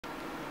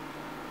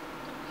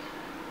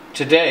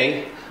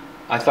Today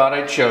I thought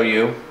I'd show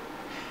you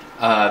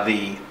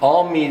the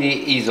all media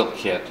easel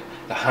kit,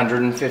 the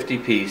 150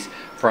 piece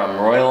from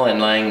Royal and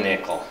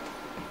Langnickel.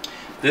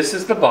 This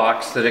is the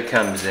box that it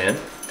comes in.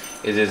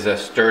 It is a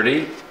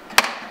sturdy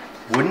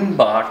wooden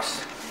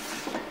box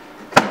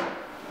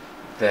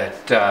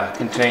that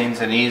contains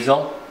an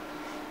easel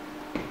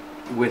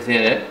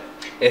within it.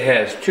 It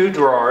has two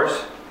drawers.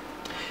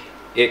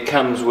 It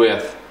comes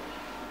with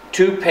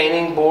two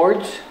painting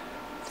boards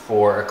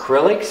for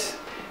acrylics.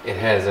 It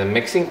has a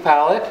mixing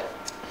palette.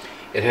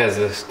 It has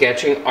a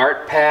sketching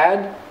art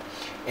pad,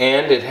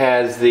 and it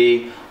has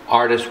the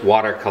artist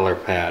watercolor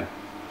pad.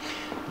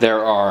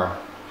 There are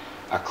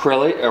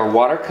acrylic or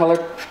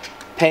watercolor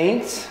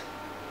paints.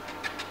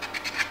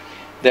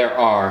 There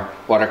are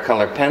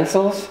watercolor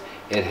pencils.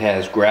 It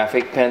has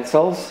graphic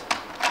pencils.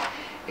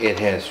 It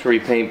has 3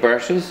 paint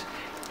brushes,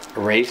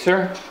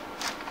 eraser,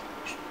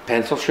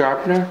 pencil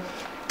sharpener,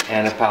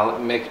 and a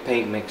palette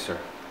paint mixer.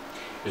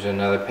 There's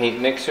another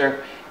paint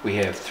mixer. We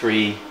have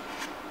 3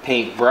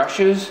 paint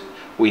brushes.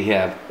 We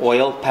have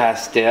oil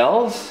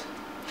pastels.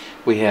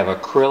 We have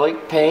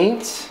acrylic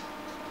paints.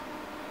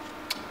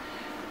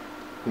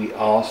 We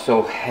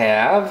also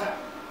have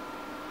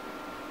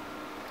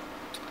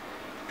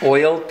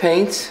oil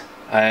paints.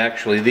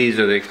 Actually, these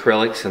are the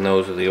acrylics and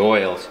those are the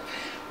oils.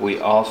 We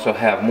also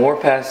have more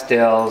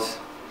pastels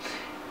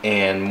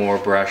and more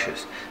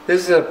brushes.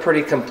 This is a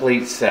pretty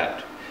complete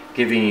set,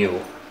 giving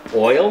you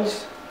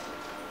oils,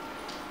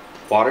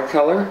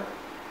 watercolor,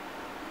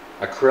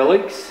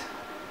 acrylics,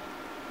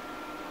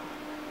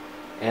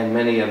 and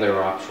many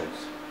other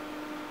options.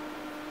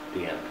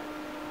 The end.